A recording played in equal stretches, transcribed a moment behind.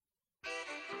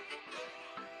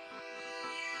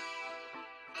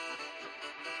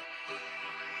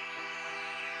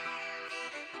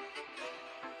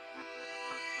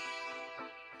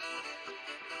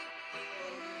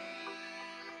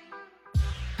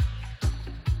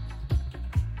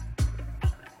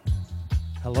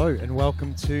Hello and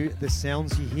welcome to The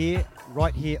Sounds You Hear,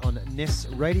 right here on Ness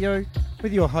Radio,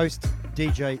 with your host,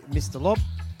 DJ Mr. Lob,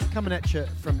 coming at you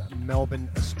from Melbourne,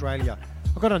 Australia.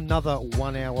 I've got another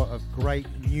 1 hour of great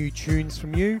new tunes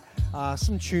from you.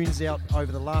 Some tunes out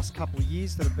over the last couple of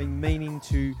years that I've been meaning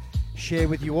to share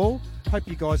with you all. Hope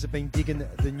you guys have been digging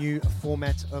the new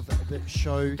format of the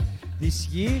show this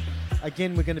year.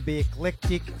 Again, we're going to be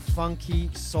eclectic, funky,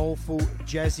 soulful,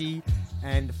 jazzy,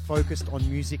 and focused on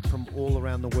music from all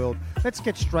around the world. Let's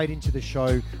get straight into the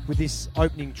show with this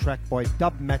opening track by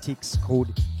Dubmatix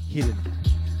called Hidden.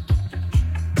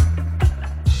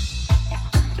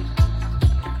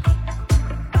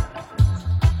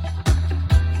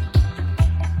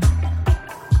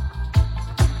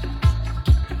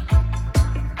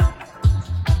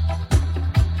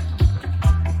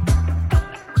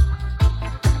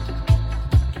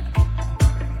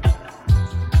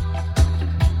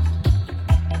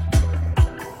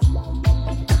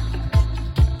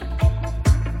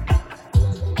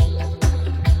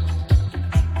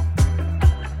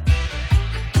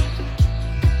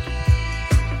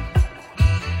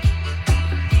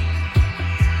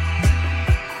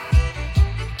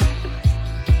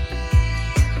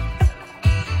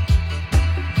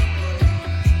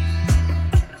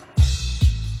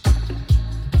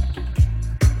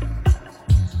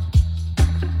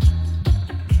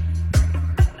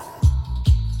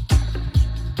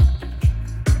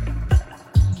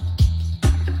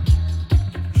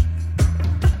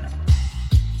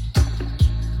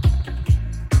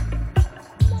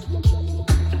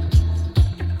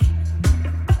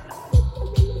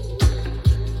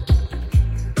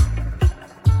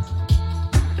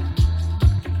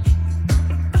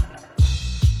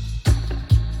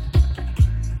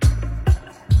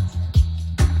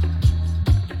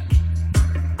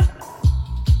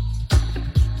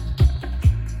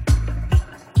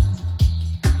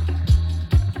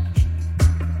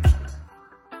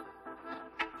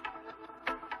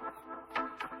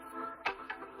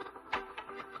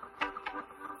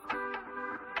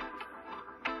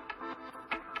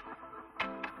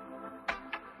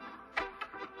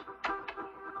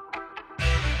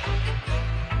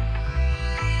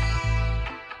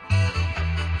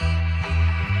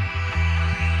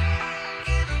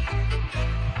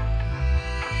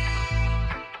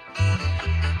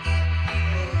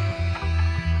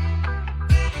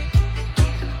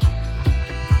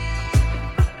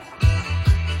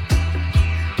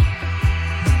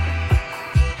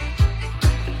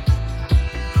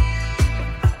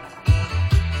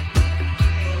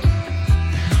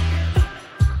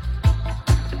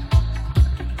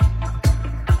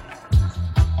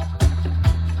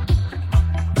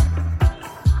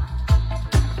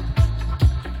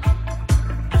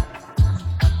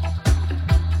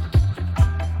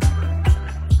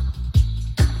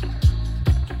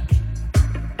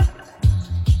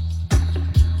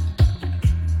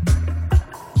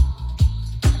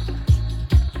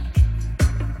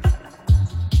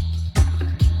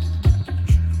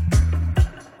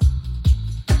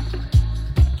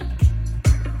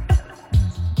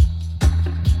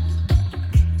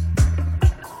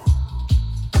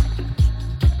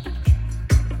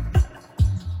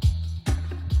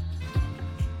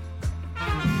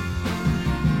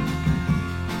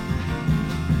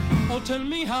 Tell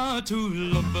me how to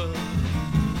love her,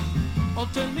 or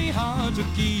tell me how to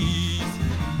kiss,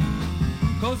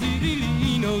 'cause you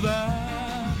really know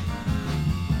that,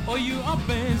 or you are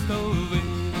best of it.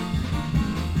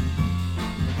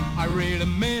 I really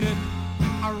mean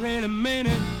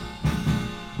it,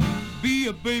 be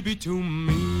a baby to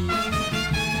me.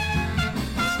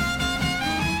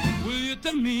 Will you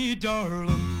tell me,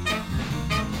 darling,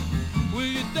 will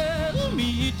you tell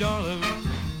me, darling,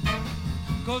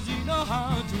 'cause you know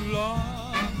how to love.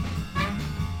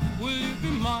 Will you be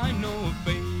mine, oh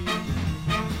babe?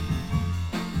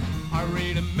 I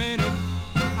really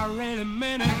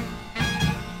mean it,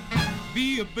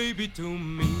 be a baby to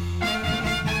me.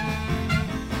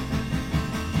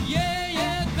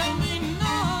 Yeah, tell me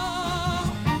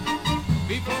now,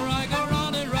 before I go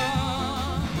round and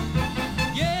round.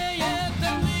 Yeah,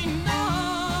 tell me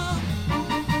now,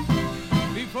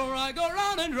 before I go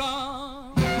round and round.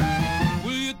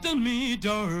 Tell me,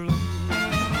 darling,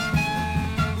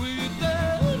 will you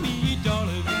tell me,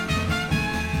 darling,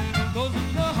 'cause you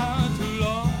know how to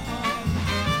love.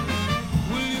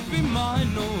 Will you be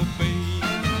mine, oh babe?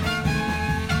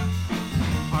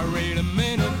 I really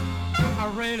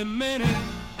mean it,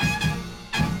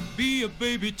 be a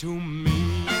baby to me.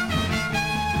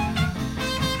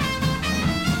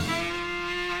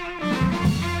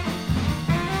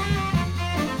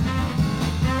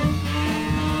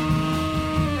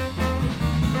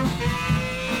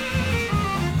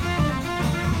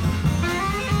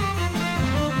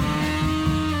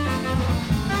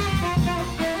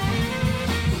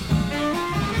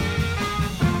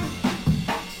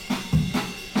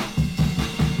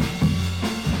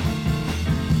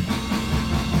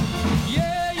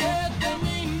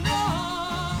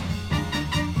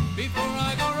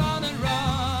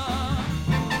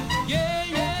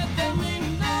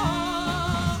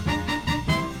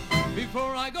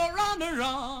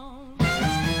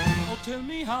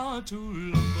 to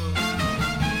lumber,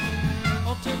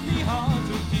 or tell me how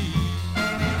to keep.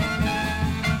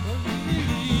 Cause you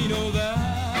really know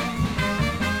that,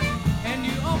 and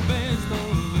you are best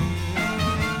of it.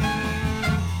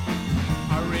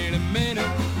 I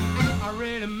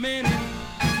really mean it,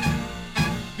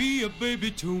 be a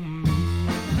baby to me,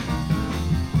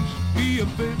 be a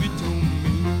baby to me.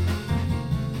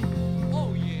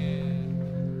 Oh yeah.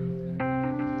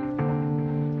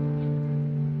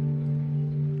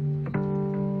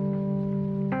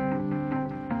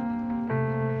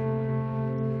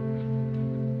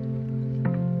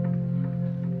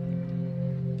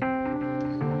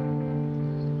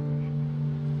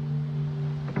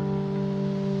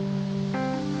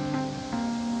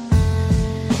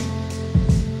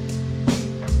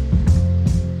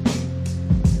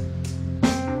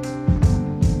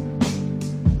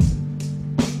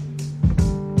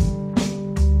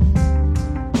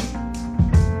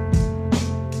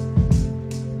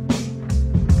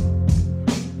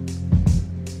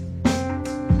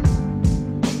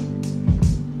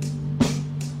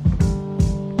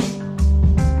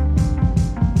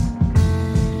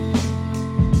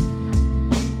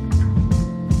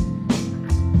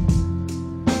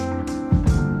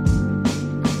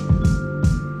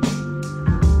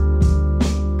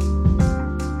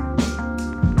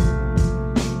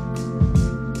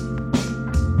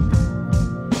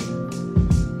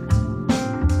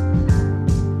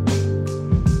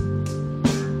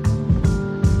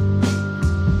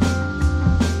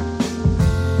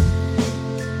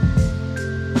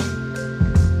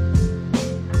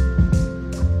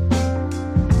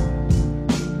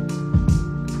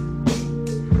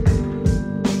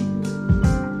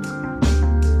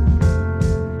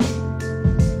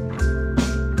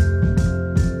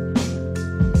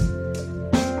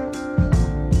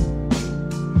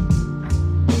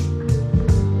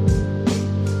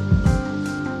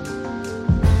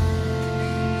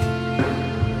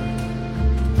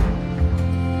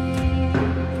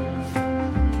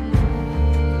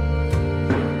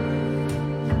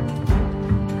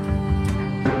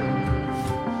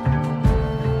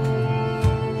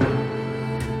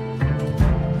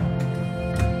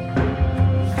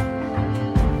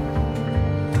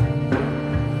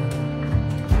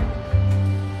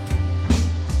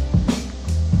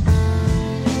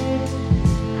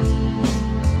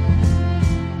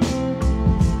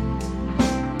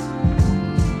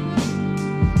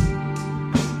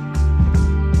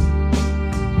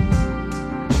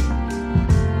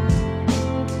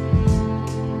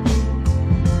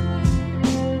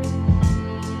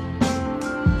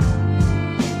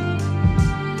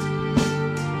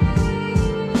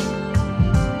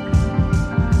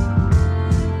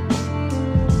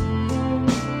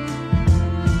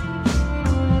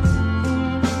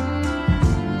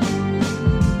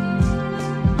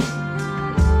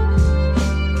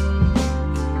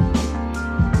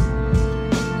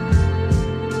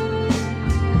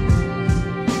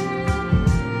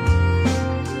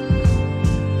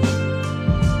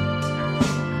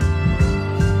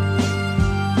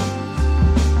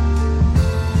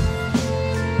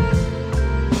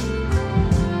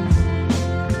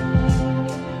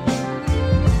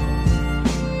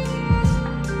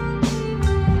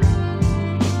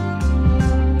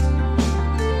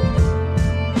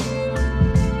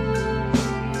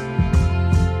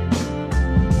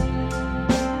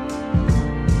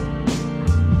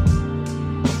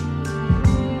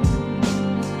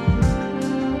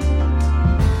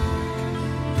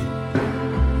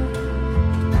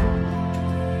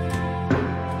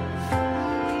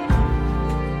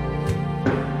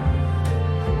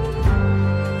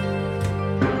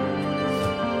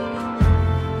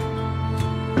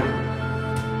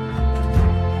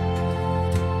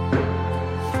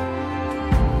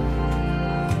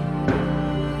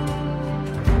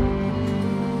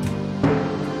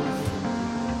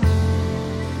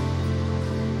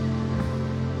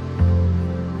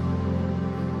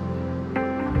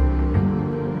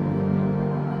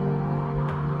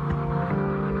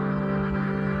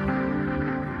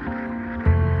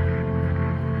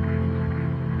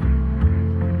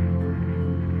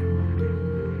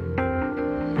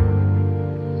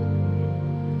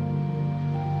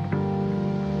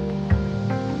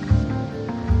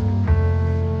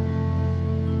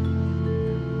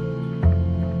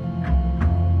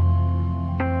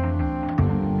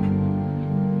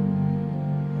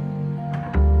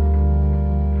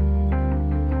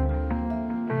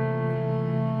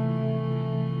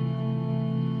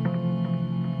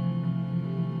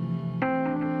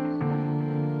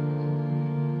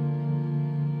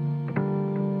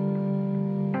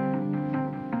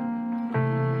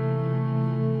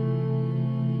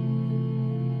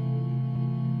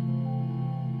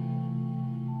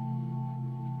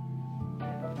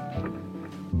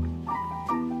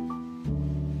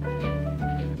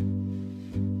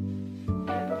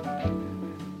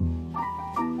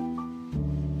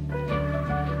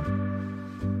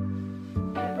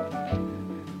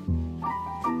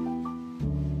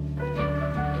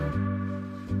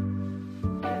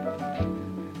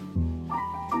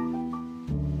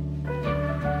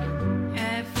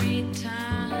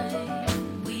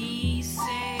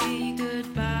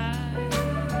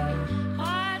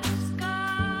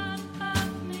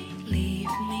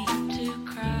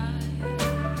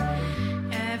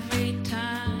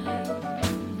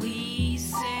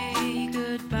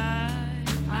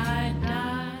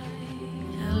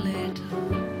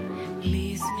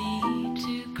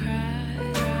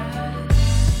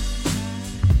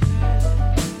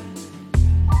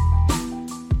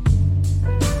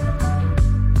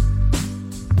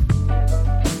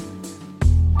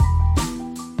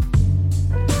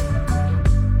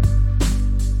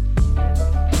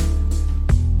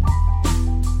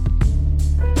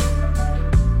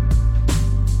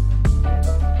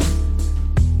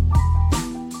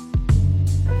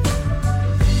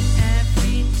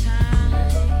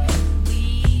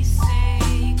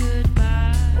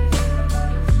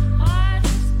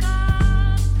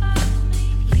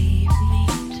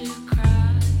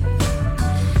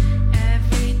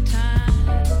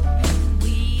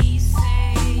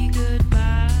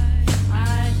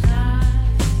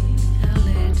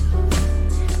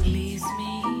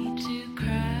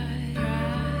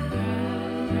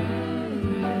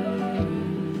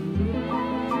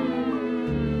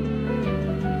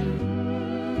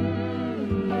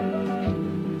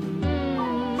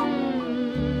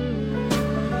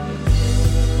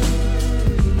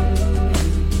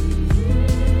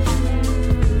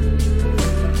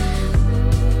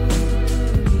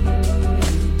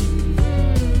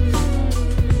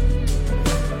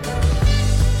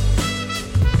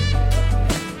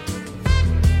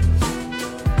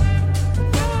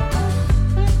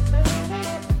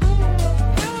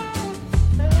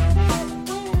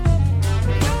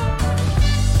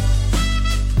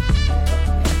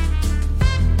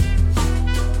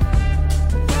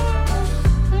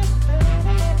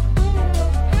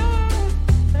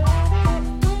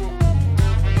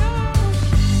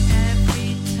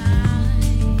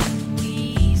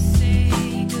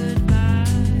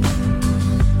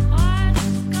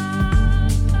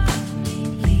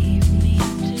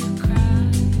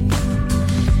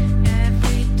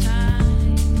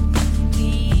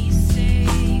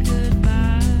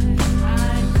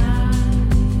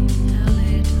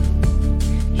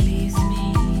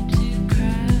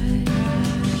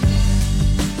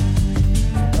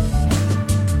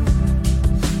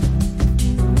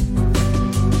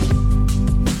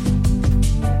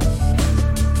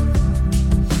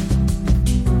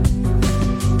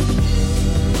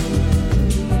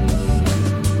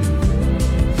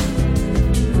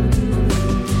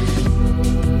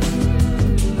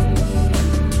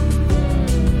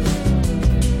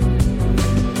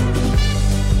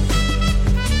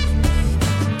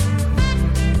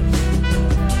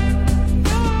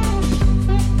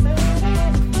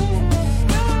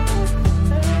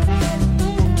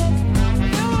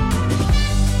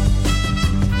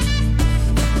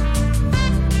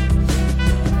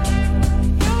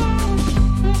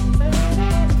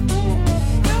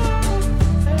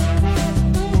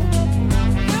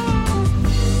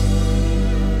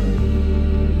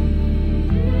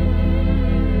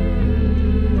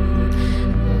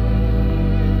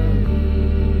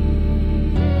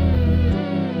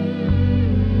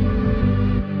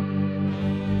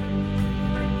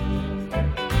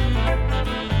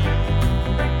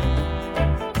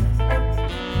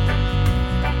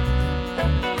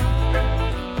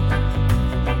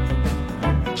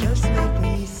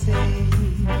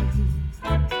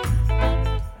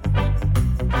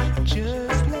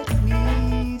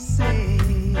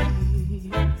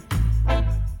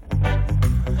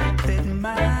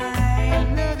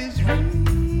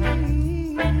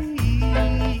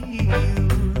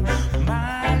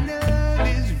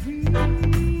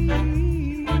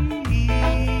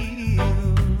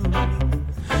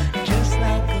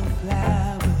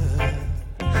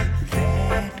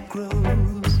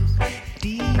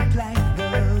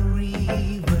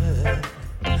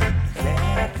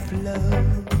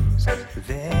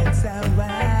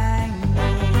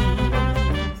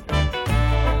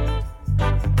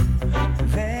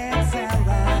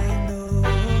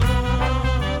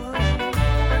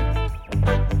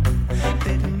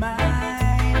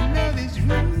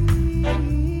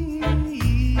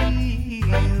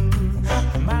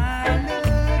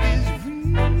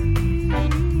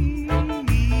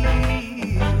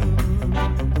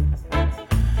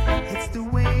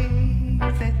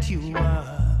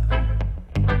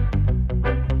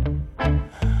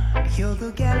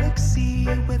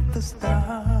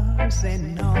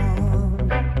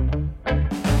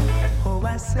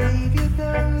 gave you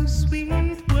those sweet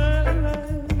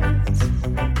words.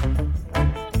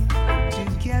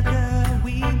 Together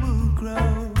we will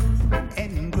grow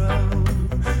and grow.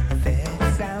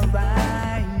 That's how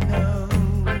I know.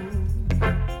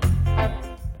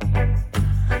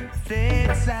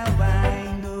 That's how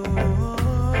I know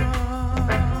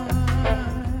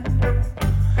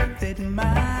that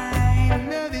my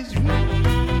love is real.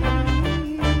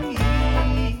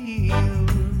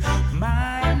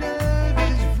 My love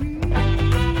is real.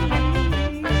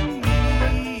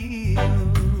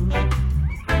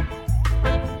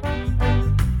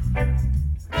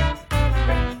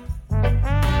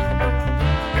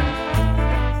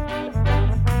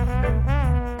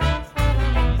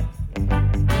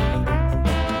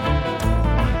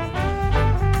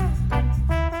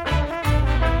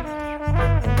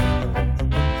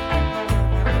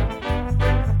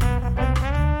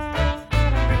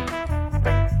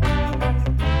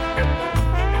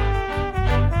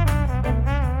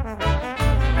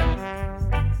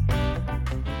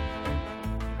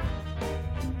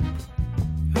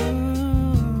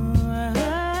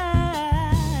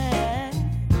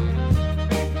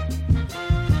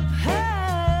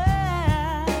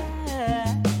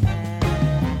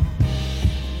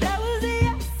 There was a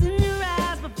yes in your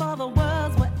eyes before the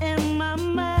words were in my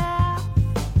mouth,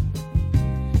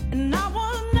 and I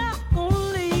was not gonna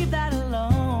leave that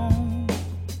alone.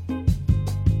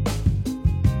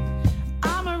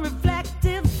 I'm a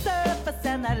reflective surface,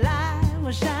 and that light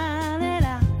was shining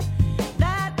out.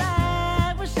 That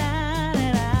light was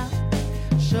shining out.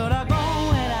 Should I go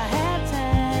when I had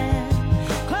time?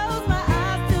 Close my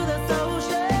eyes to the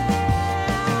social.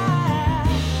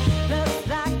 Looks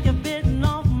like you're bitten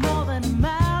off more than a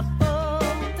mouthful.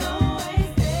 Don't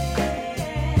waste it.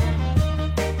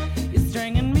 You're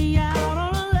stringing me out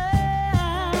on a line.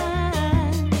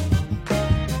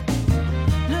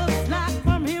 Looks like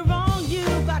from here on you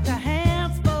got your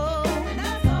hands full.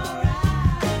 That's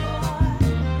alright, boy.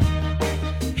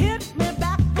 Hit me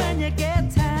back when you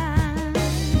get time.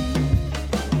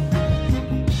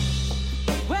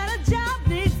 When a job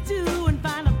needs to and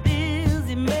find a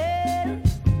busy man.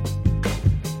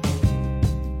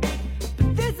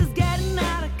 But this is getting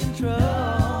out of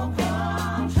control.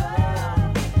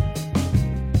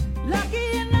 Lucky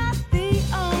you're not the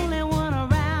only one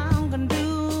around can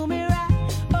do me right.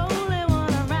 Only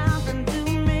one around can do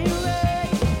me right.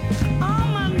 On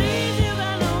my knees you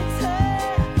got no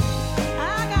time. I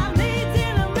got needs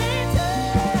in the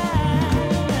meantime.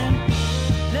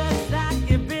 Looks like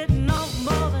you're bitten off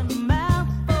more than a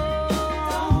mouthful.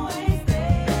 Don't waste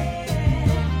it.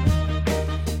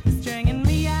 You're stringing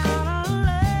me out on a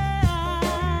line.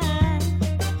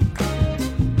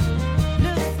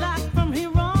 Looks like from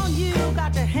here on you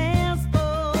got your hands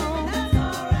full. That's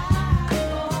alright,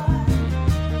 boy.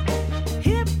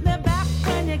 Hit me back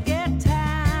when you get time.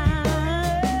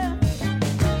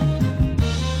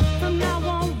 From now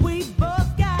on we both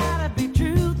gotta be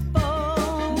truthful.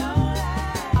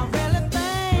 I really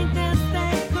think this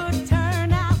thing could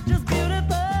turn out just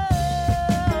beautiful.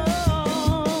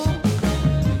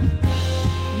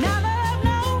 Now that I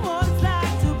know what it's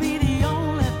like to be the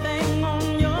only thing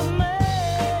on your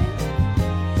mind,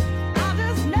 I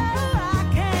just know I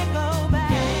can't go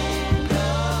back.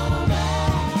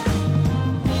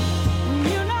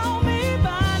 You know me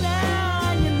by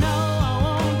now, and you know I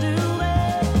won't do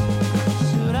that.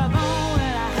 Should have gone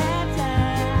when I had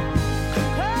time.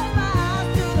 Close my eyes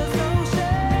to the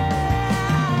sunshine.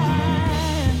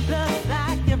 Looks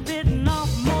like you're bitten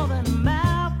off more than a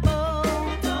mouthful.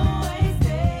 Don't waste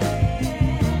it.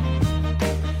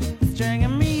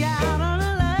 Stringing me out on a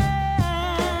line.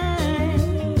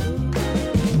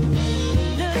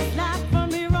 Looks like from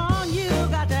here on you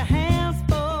got your hands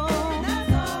full.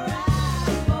 That's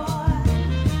alright, boy.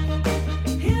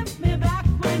 Hit me back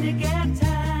when you get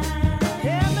time.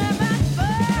 Hit me back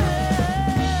first.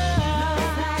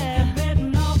 Looks like you're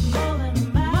bitten off more than a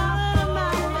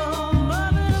mouthful. More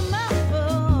than a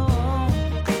mouthful.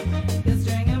 You're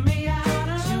stringing me out on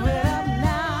a line. Chew it up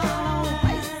now, don't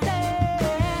waste it.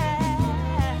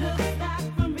 Looks like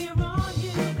from here on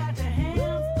you got your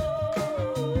hands full.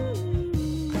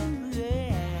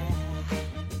 Yeah.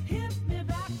 Hit me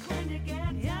back when you get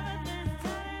everything's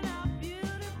turning out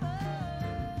beautiful.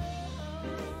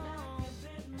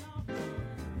 Bitten off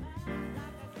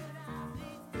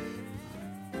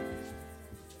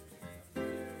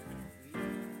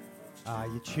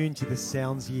like You're tuned to the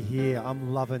sounds you hear.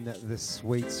 I'm loving the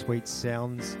sweet, sweet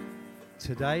sounds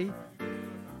today.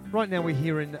 Right now we're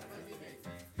hearing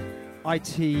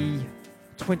IT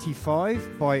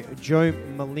 25 by Joe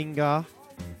Malinga.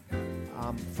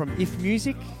 from If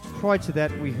Music. Prior to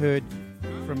that, we heard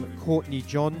from Courtney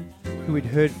John, who we'd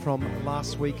heard from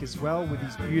last week as well, with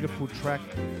his beautiful track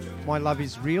My Love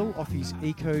Is Real off his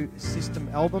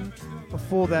Ecosystem album.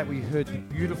 Before that, we heard the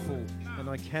beautiful, and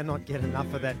I cannot get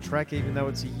enough of that track, even though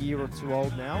it's a year or two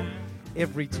old now,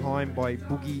 Every Time by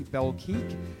Boogie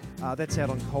Belkeek. That's out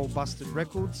on Cold Busted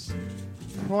Records.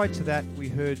 Prior to that, we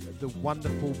heard the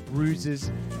wonderful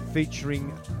Bruises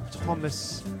featuring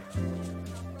Thomas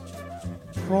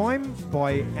Prime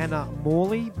by Anna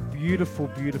Morley. Beautiful,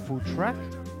 beautiful track.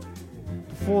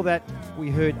 Before that, we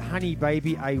heard Honey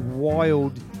Baby, a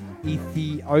wild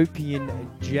Ethiopian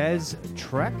jazz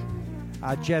track,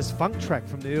 a jazz funk track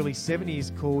from the early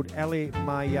 70s called Ali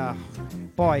Maya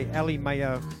by Ali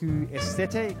Mayahu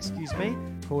Estete,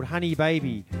 called Honey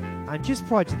Baby. And just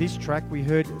prior to this track, we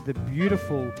heard the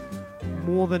beautiful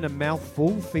More Than a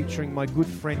Mouthful featuring my good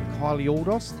friend Kylie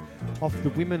Aldost off the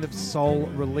Women of Soul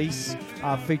release,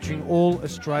 featuring all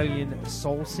Australian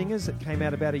soul singers that came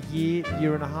out about a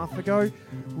year and a half ago.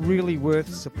 Really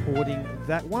worth supporting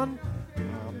that one.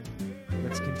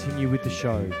 Let's continue with the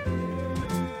show.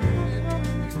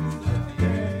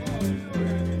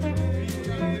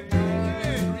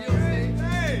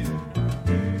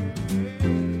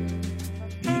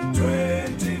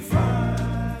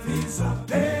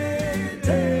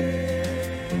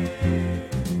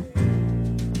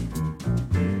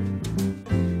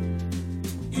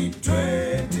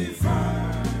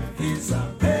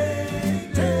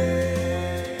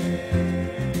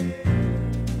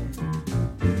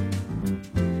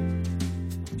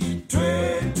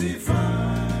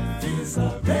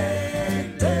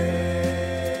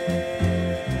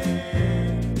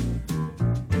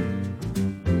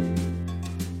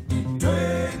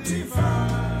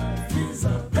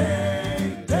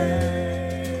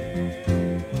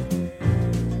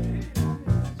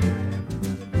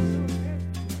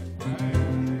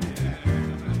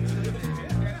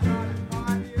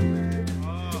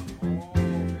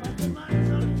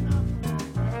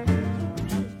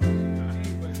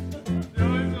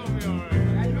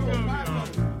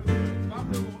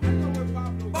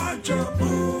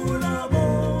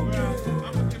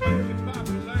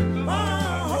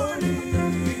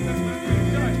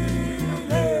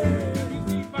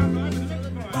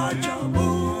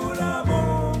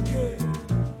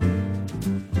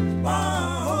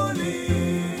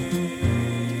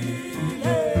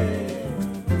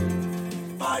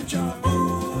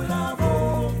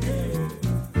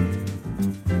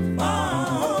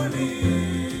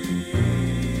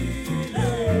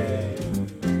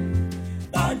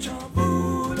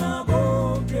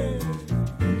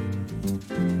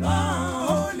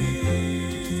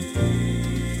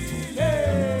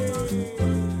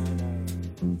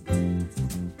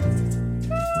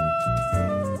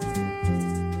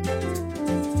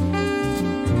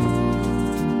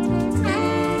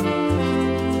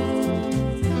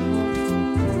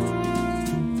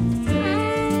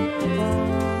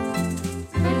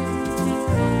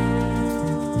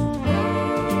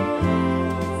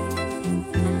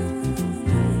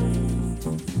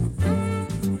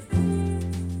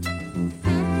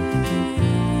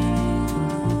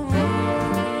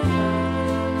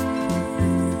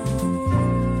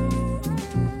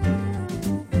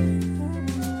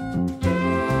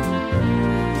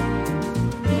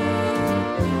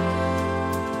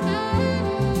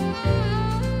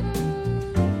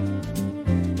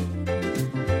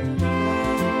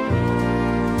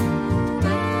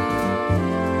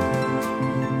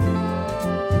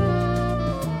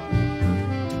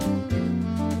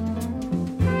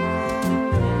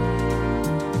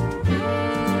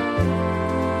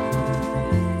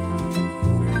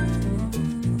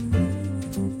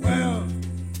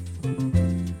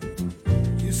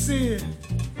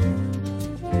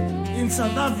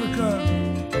 South Africa,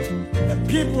 the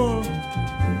people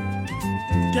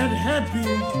get happy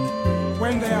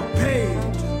when they are paid.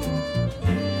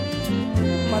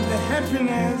 But the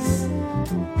happiness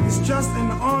is just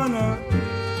an honor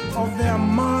of their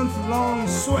month-long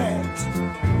sweat.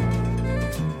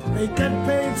 They get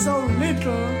paid so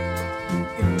little,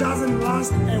 it doesn't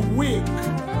last a week.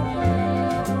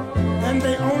 Then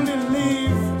they only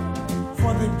live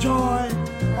for the joy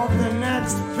of the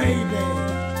next payday.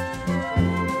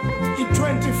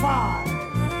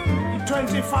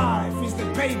 E25 is the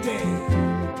payday.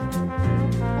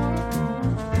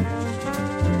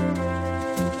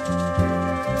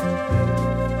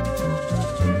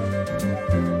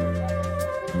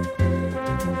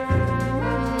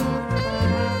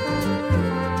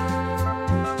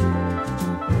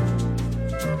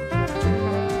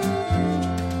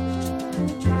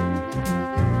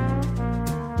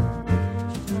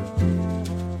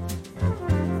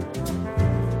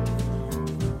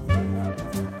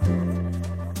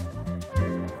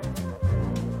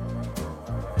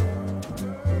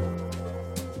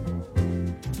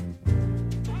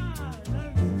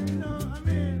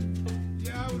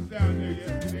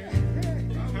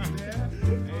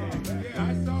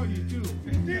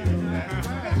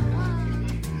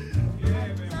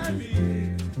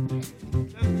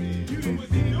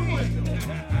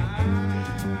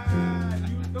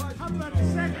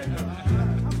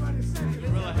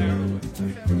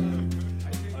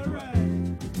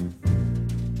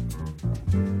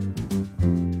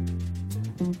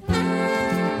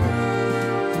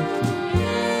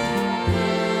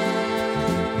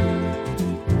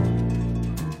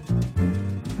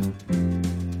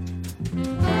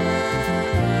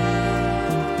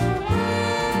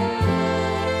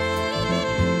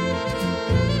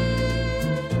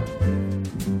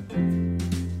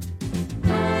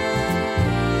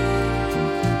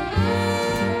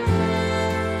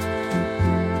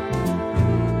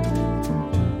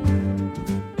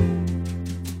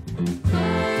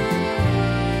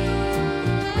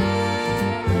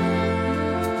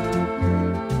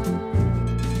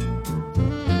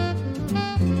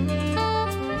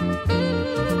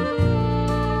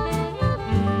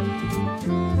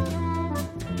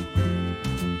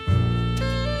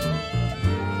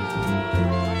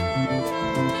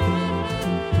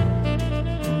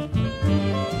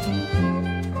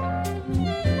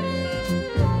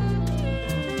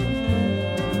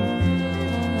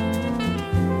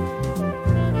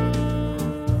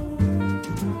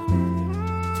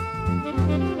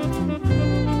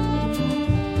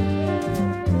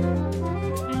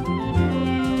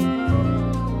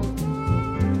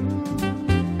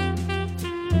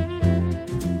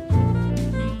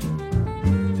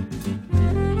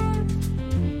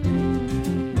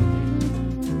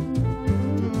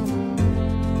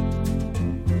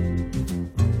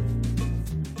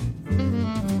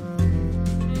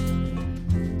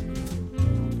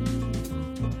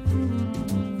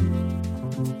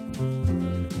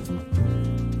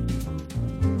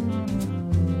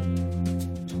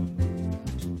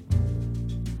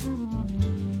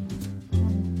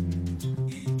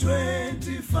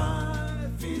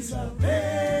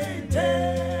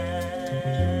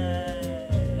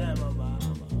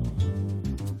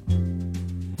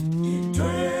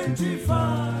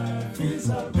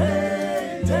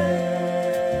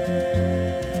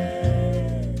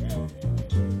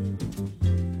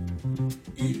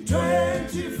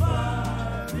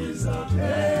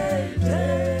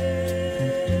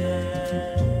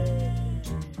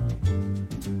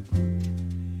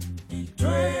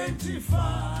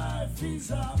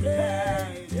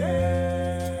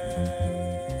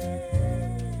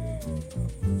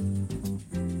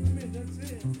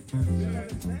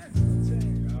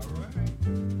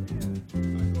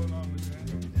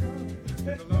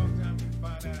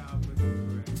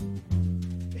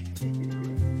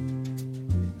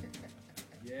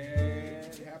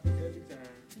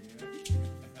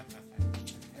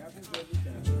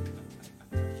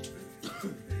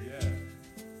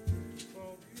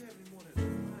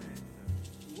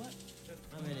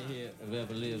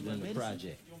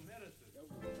 Project.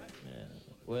 Yeah.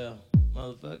 Well,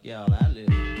 motherfuck y'all, I live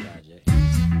in the project.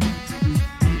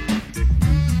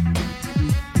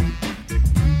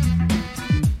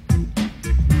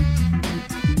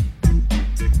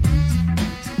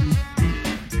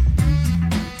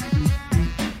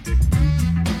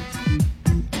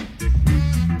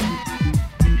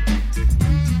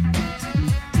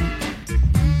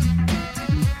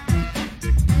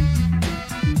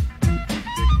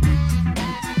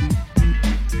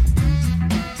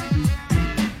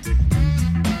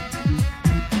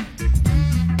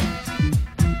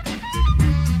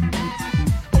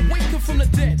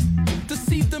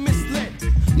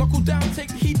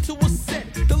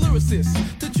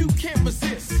 That you can't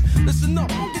resist. Listen up,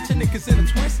 don't get your niggas in a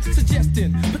twist.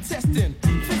 Suggesting, but testing,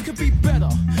 things could be better.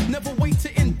 Never wait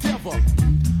to endeavor.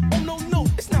 Oh no, no,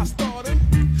 it's not stardom.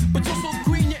 But you're so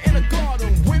green, you're in a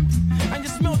garden. Wimp, and you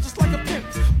smell just like a pimp.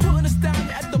 Pulling us down,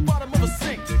 you're at the bottom of a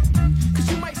sink. Cause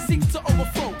you might seek to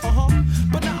overflow,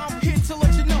 but now I'm here to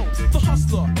let you know. The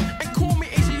hustler, and call me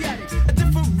Asiatic. A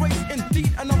different race,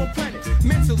 indeed, another planet.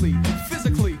 Mentally,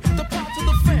 physically, the power to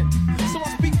defend. So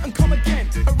I speak and come again.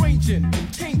 Arranging,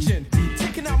 changing,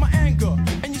 taking out my anger,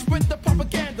 and you spread the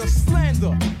propaganda,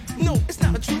 slander. No, it's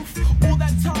not the truth. All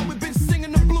that time we've been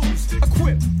singing the blues.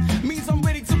 Equipped means I'm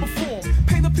ready to perform.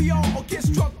 Pay the PR or get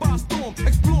struck by a storm.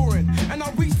 Exploring, and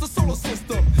I reach the solar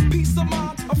system. Peace of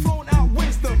mind, I've thrown out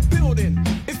wisdom. Building,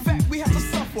 in fact, we have to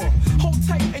suffer. Hold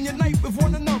tight and unite with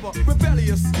one another.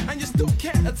 Rebellious, and you still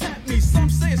can't attack me. Some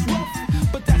say it's rough,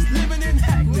 but that's living in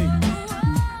Hackney.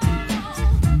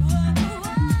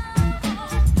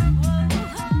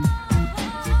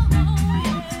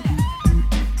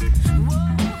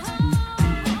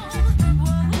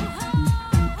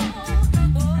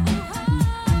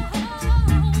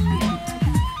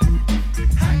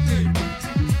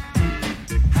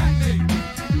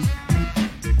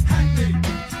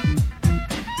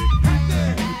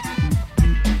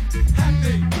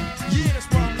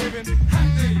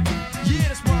 Yeah,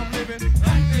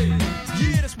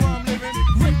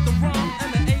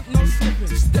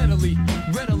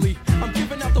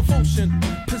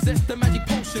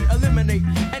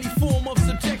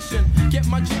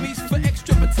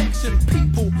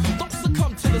 Don't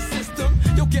succumb to the system.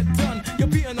 You'll get done. You'll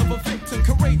be another victim.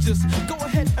 Courageous. Go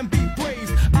ahead and be brave.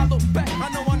 I look back. I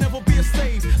know I'll never be a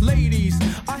slave. Ladies,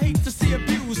 I hate to see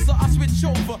abuse, so I switch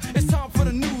over. It's time for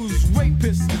the news.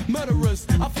 Rapists, murderers.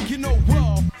 I think you know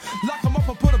well. Lock 'em up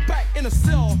and put 'em back in a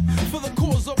cell for the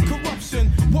cause of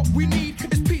corruption. What we need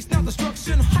is peace, not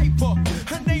destruction. Hyper.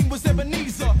 Her name was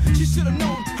Ebenezer. She should have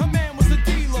known her man was a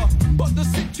dealer. But the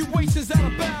situation's out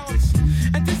of bounds.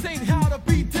 And this ain't how to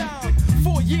be down.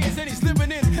 4 years and he's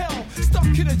living in hell.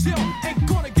 Stuck in a jail, ain't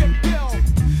gonna get bail.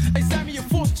 Examine your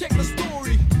force, check the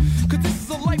story. Cause this is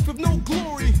a life with no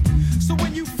glory. So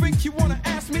when you think you wanna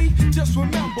ask me, just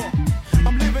remember,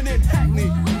 I'm living in Hackney.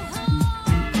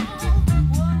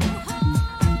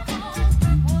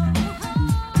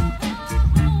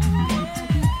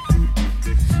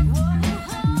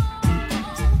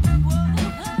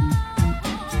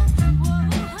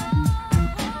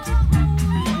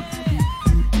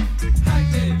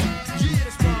 Hackney, yeah,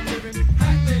 that's where I'm living.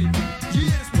 Hackney, yeah,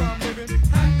 that's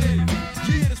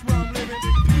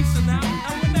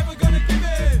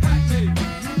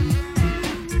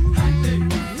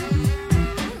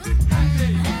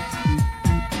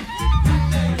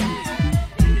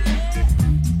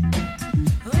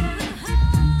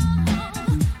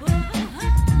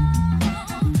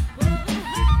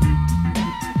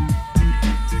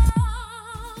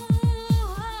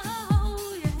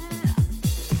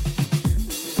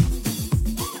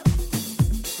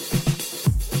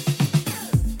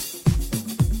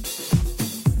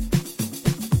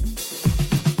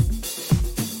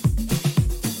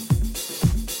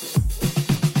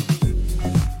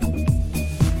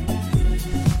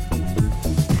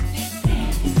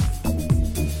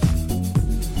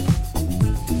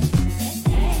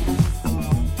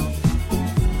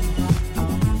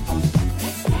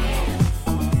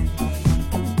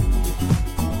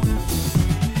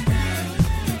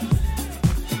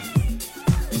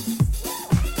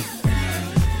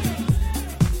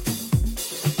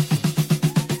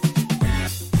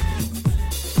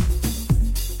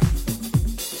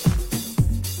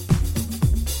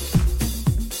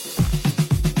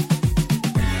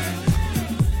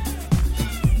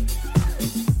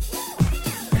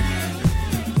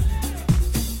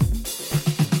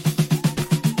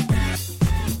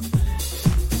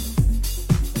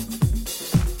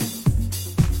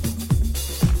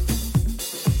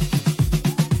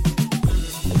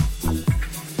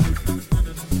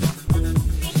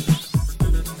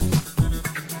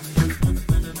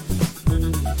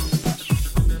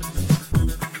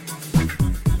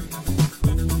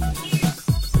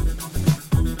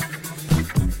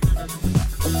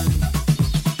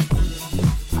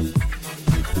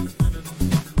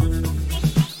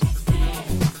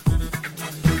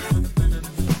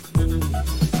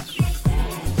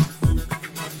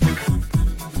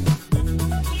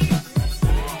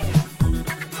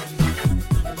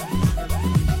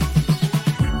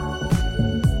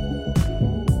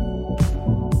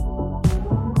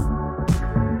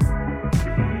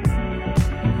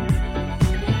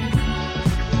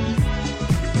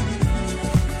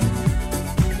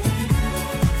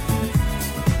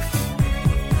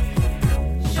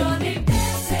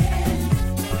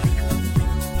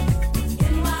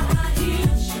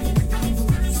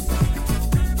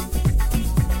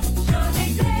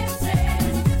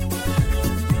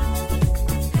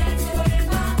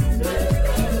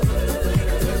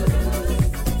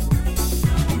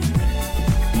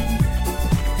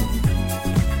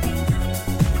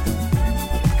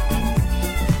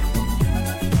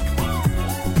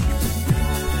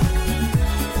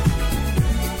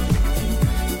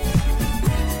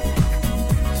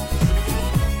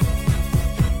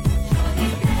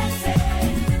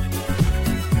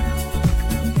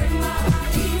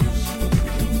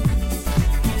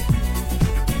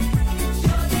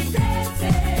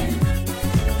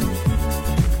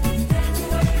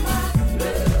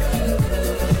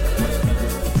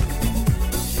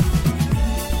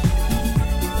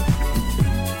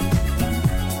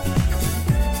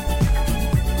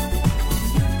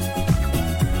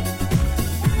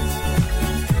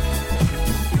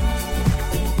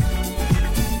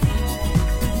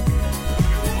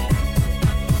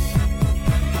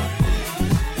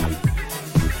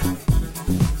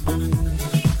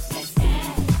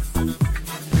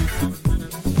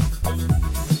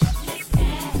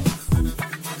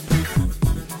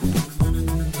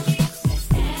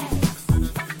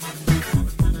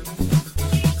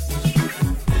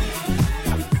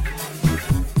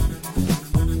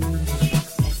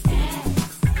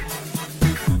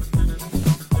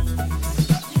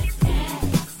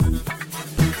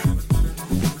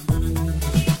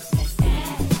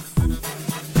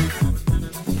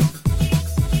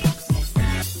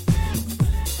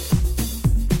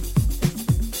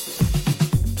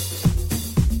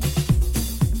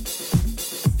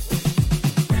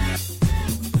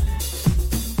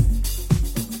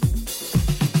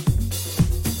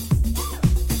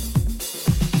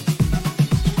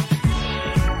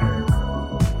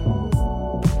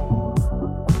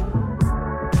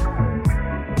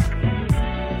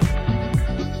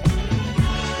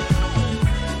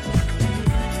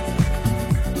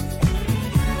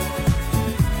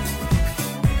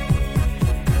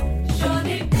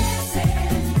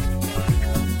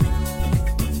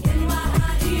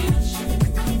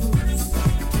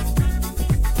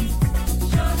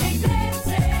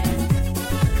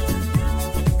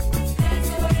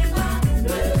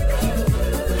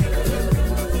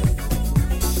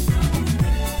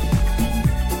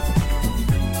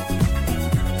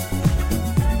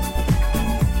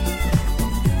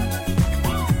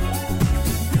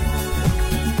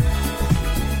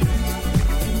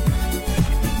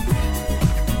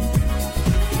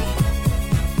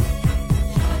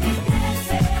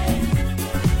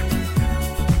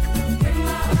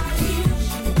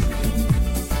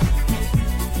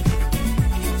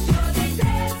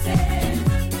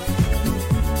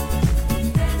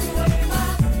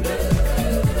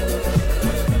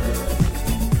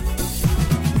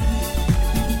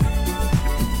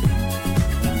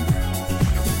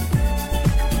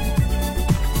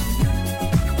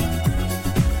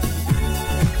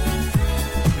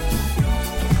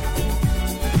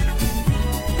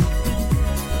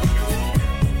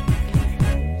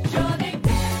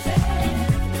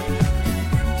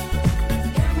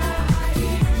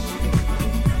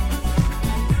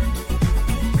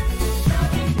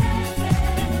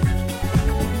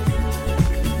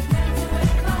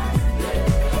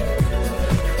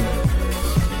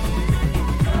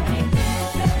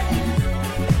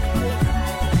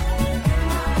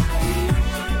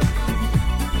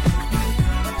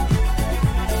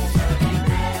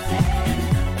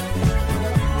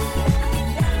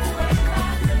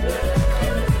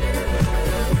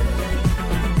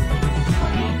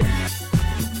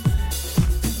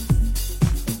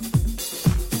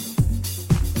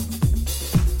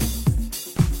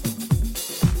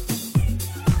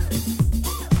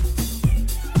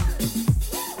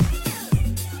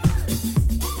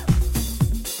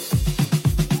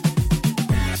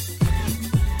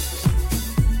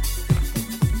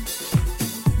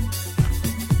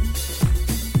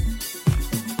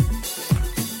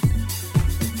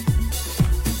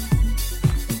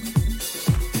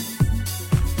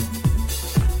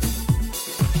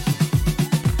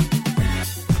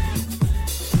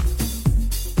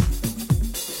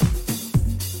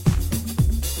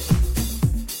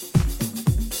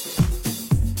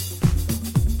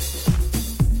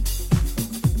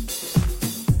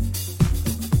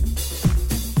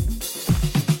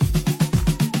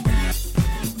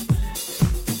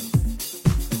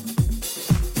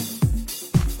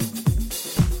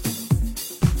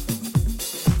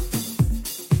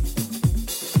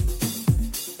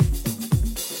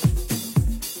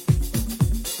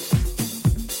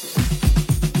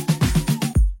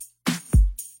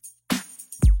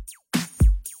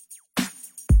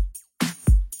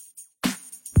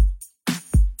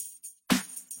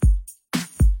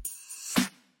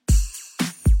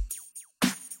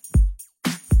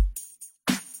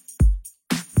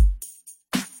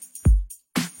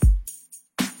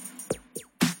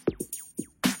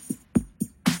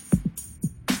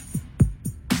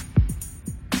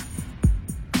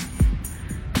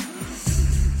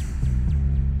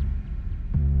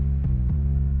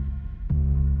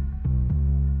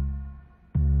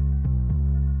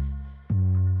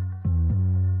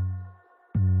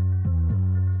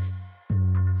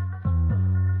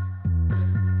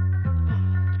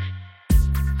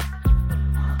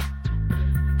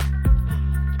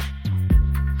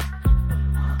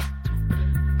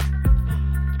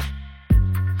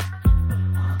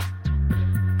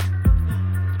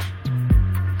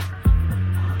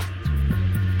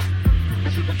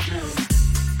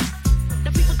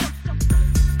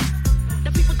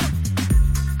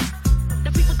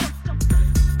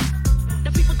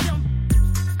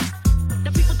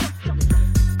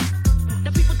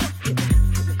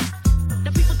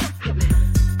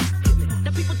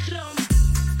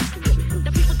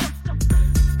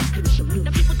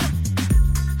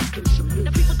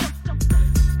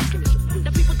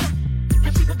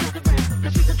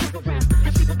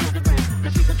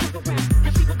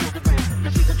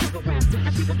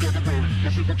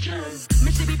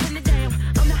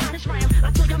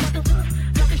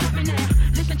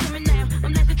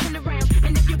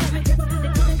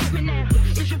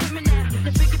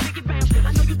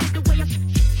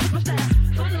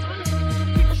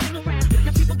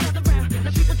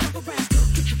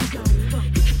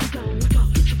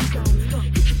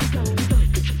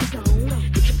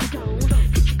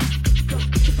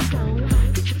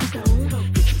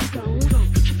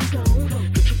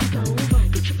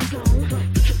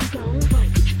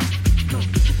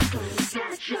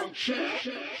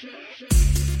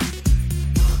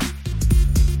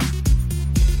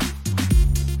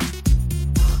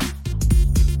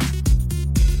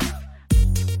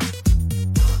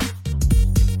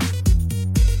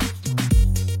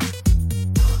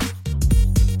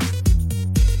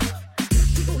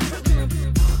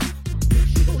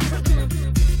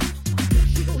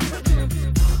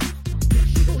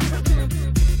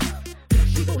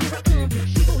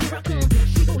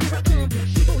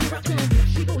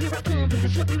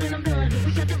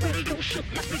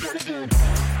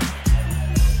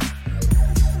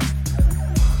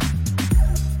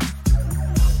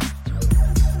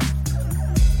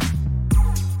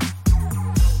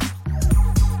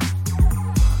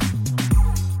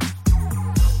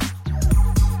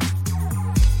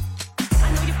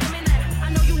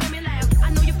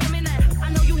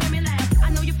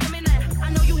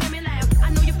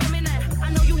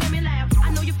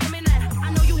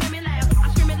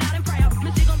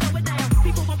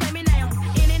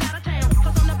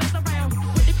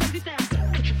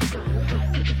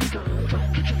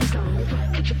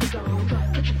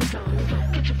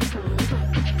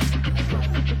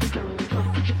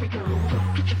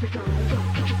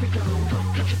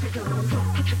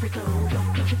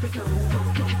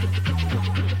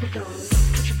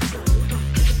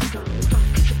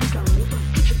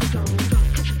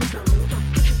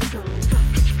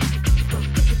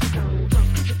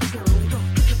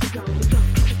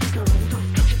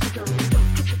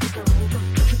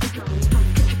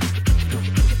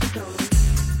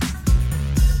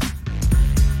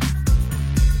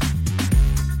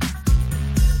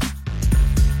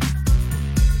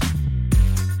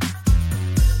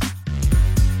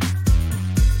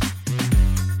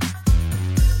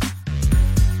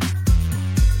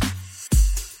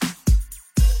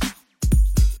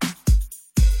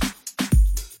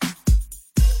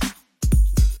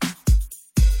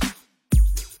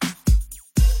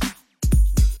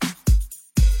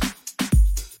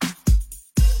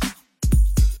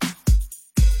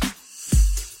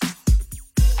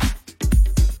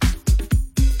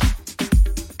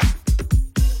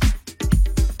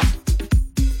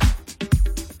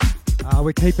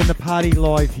We're keeping the party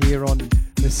live here on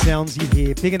the sounds you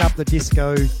hear, bigging up the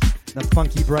disco, the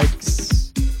funky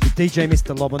breaks, with DJ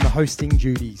Mr. Lob on the hosting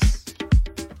duties.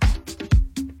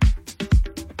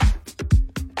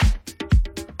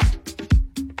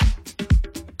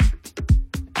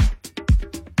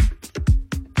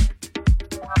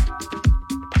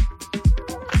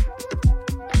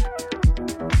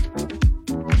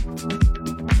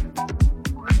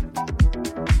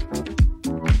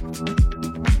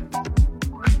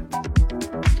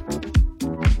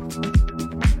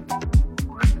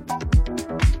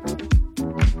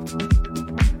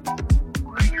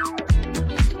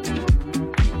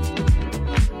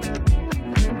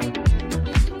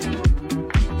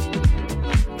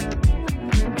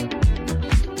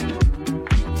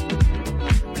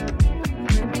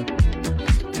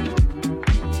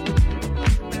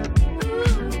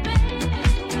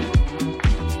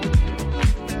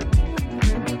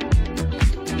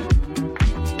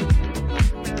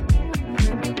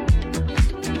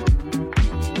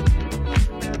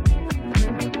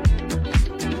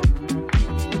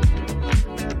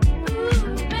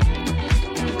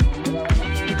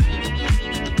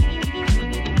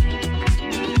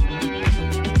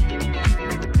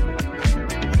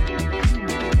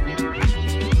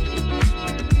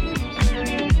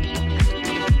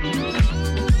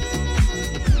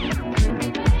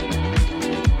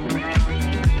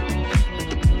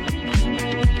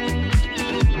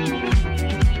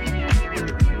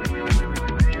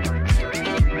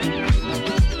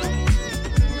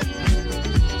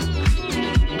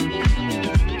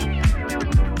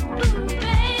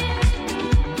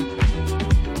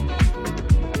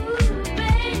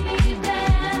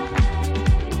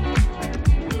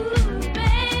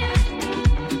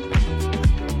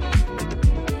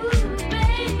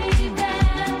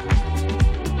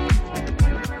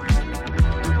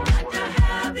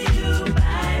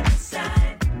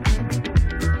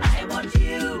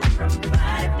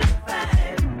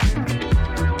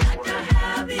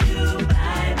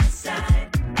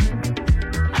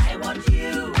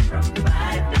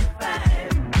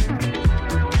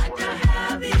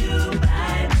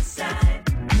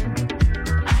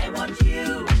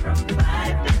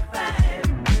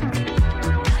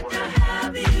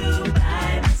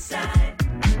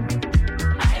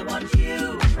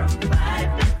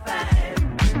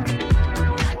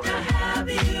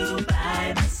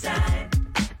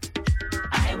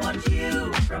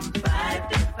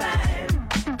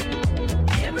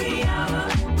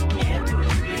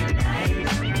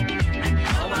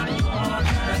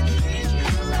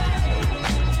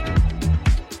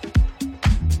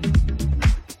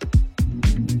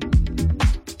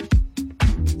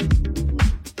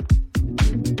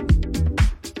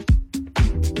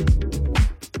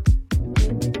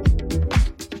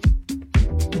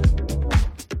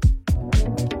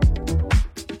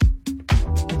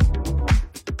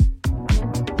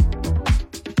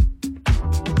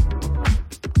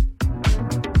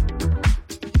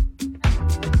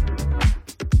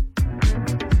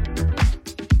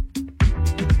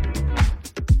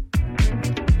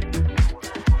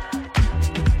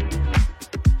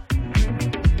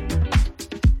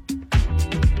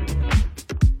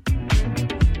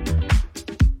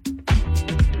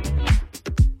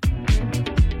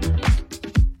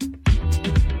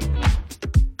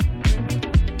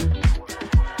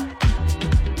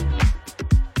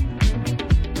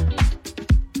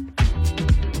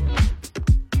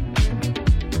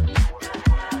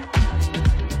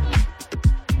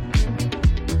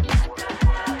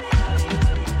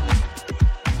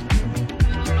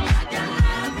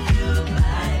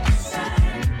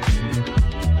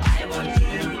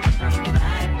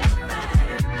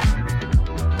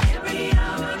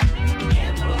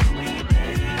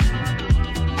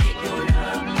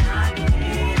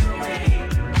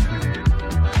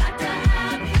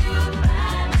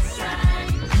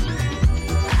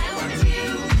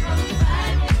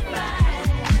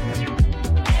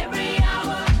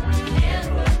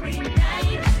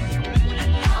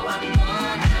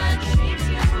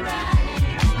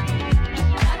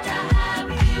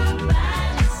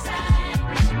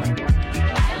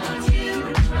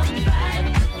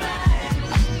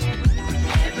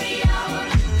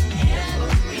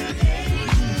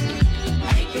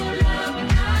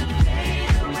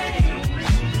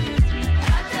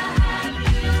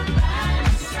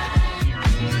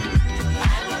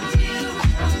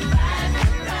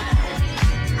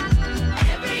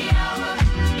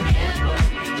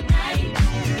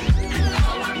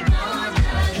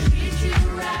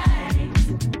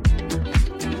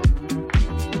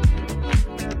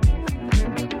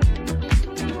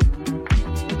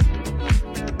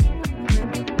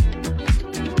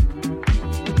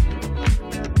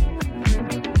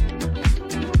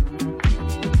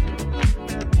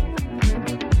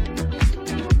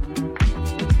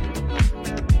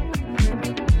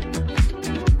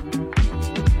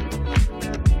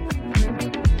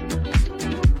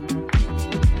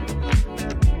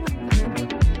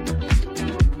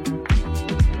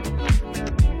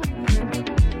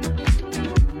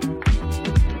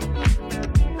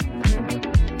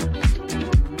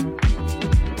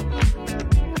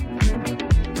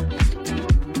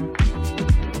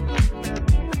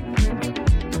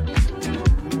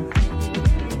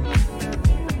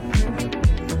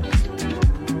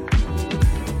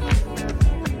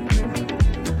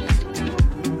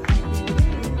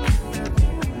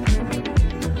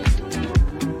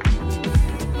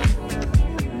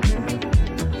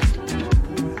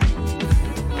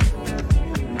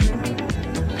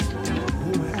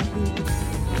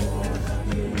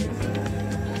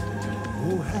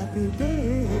 happy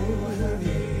day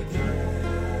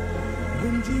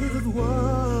when Jesus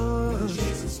was.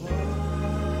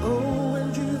 Oh,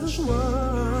 when Jesus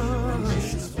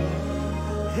was.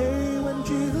 Hey, when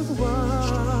Jesus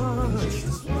was.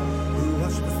 He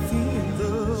washed my feet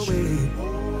away.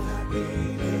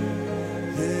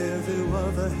 Yes, it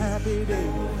was a happy day.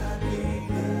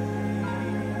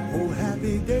 Oh,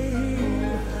 happy day.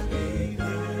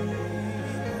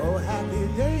 Oh, happy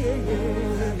day.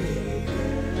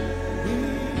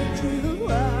 When Jesus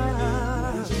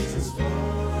was.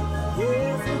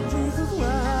 Yes, when Jesus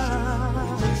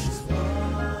was.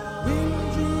 When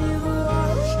Jesus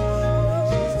was.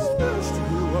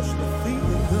 He washed the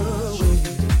feet away.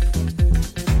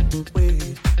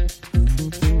 Wait.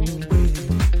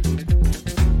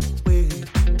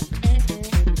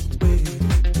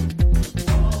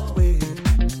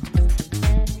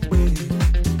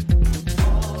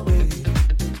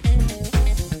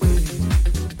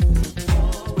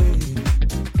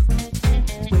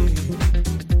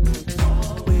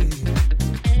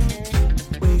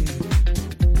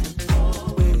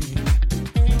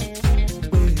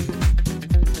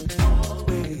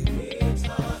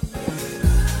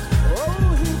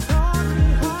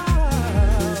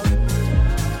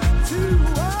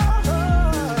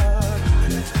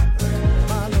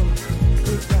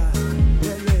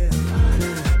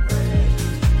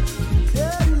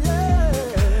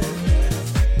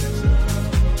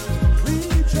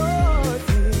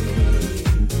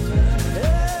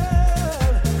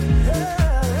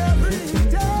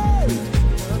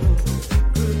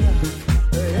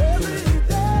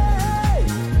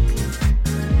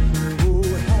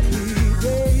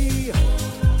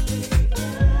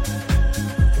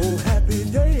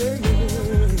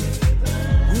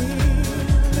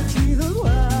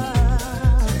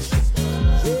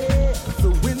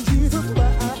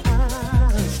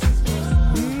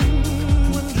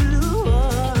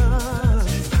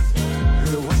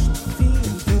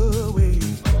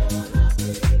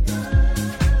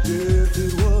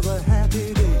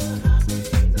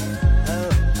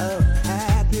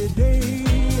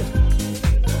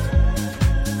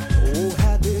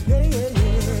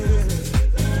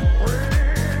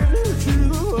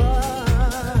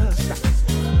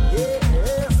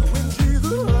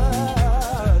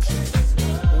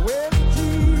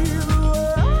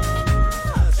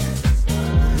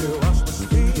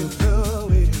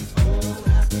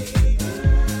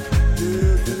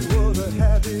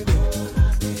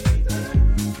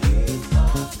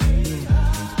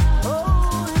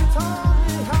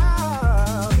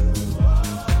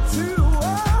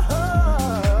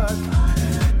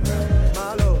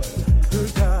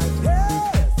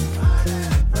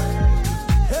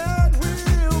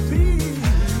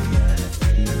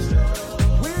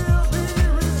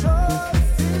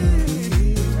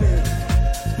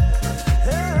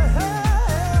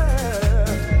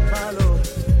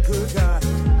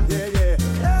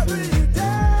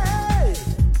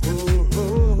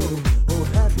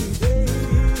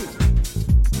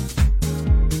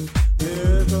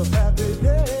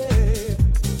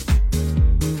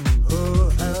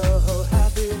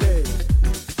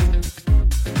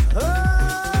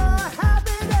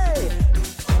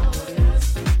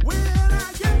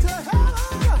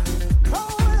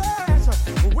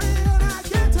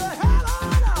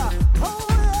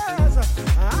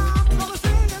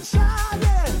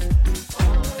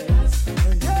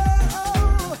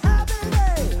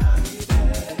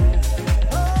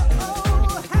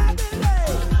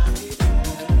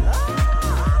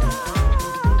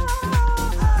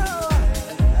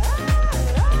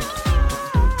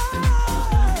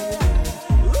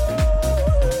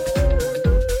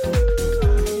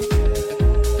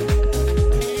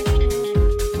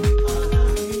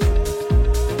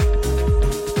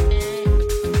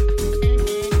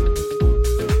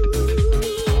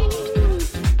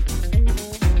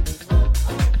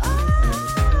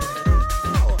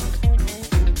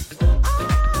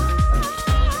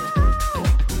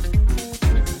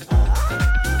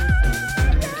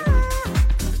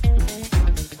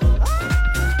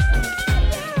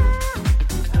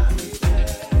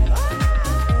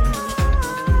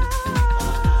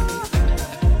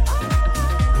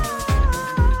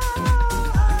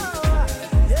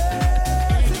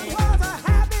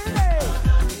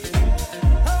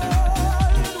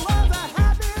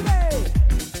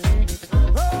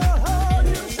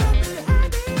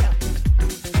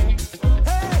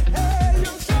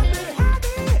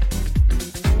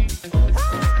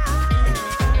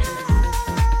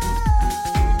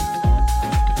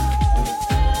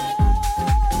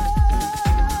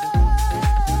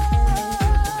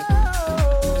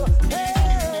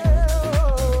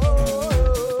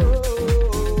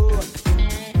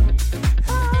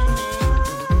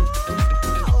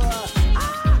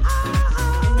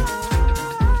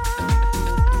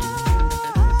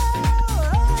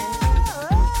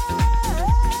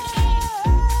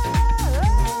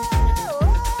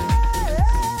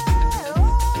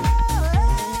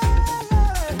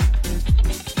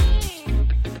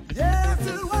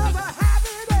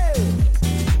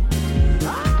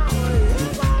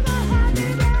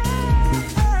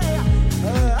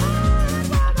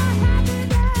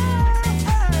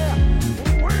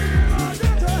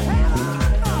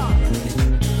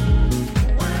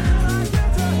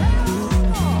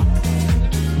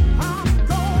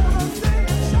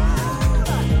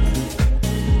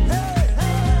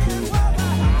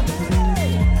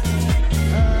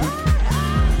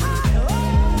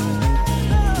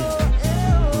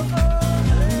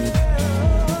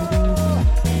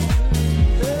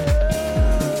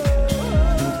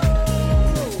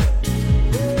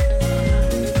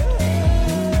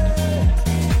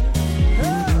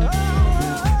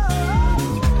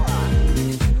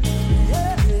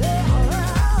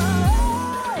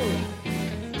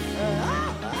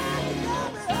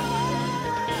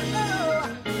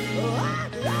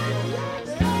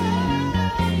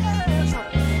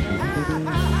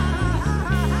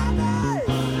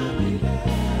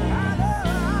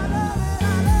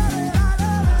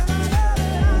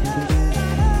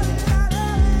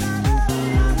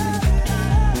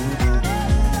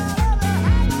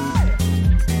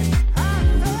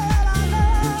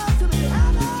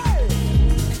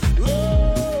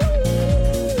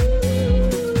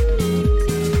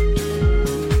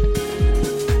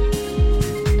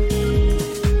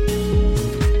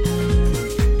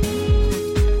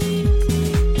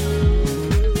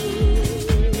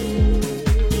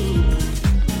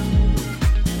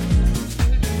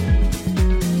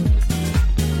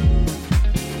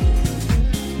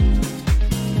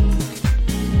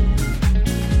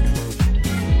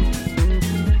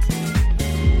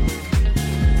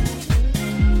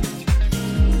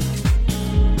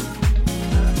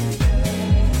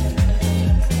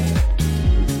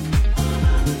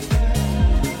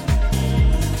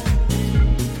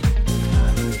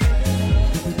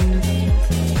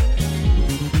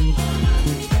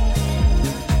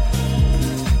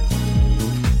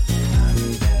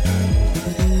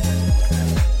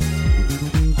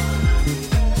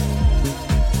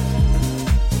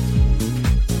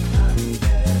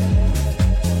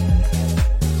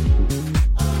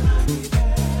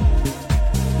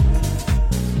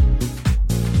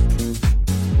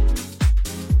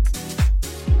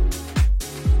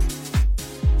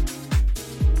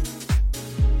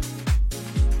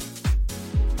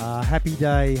 happy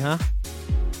day, huh?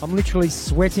 I'm literally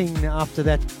sweating after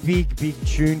that big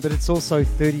tune, but it's also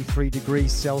 33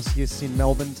 degrees Celsius in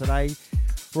Melbourne today,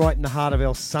 right in the heart of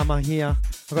our summer here.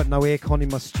 I've got no aircon in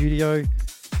my studio,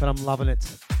 but I'm loving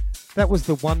it. That was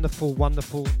the wonderful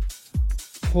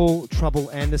Paul Trouble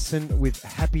Anderson with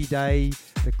Happy Day,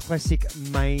 the classic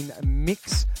main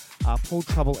mix. Paul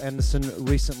Trouble Anderson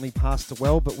recently passed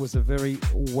away, but was a very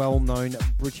well-known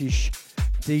British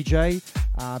DJ.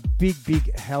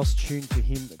 Big house tune for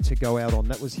him to go out on.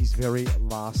 That was his very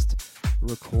last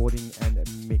recording and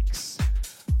mix.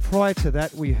 Prior to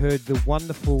that, we heard the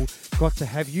wonderful Got to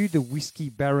Have You, the Whiskey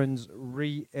Barons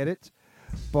re-edit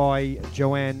by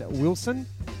Joanne Wilson.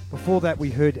 Before that,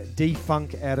 we heard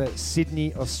D-Funk out of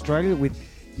Sydney, Australia with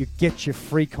You Get Your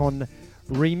Freak On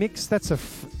remix. That's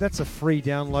a free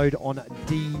download on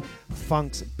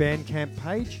D-Funk's Bandcamp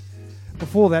page.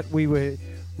 Before that, we were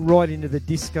right into the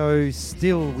disco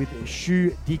still with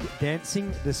Shoe Dig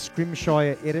Dancing, the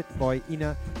Scrimshire edit by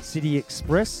Inner City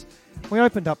Express. We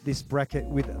opened up this bracket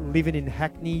with Living in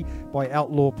Hackney by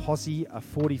Outlaw Posse, a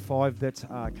 45 that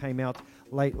came out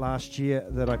late last year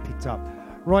that I picked up.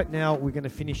 Right now, we're going to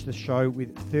finish the show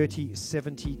with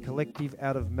 3070 Collective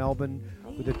out of Melbourne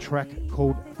with a track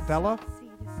called Fella.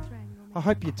 I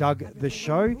hope you dug the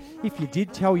show. If you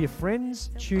did, tell your friends.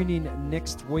 Tune in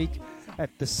next week at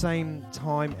the same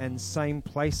time and same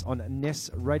place on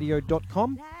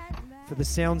nessradio.com for the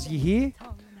sounds you hear,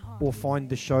 or find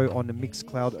the show on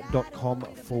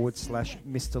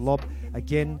mixcloud.com/Mr. Lob.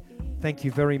 Again, thank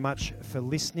you very much for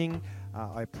listening.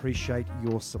 I appreciate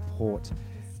your support.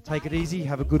 Take it easy.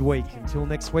 Have a good week. Until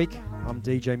next week, I'm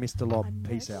DJ Mr. Lob.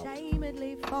 Peace out.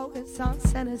 Focus on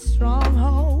Center's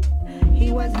stronghold.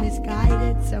 He was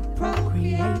misguided to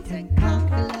procreate and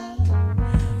conquer love.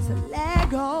 So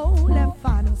let go, let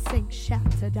final sink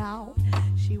shattered out.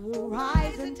 She will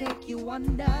rise and take you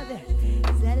under the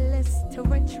zealous to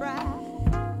retract.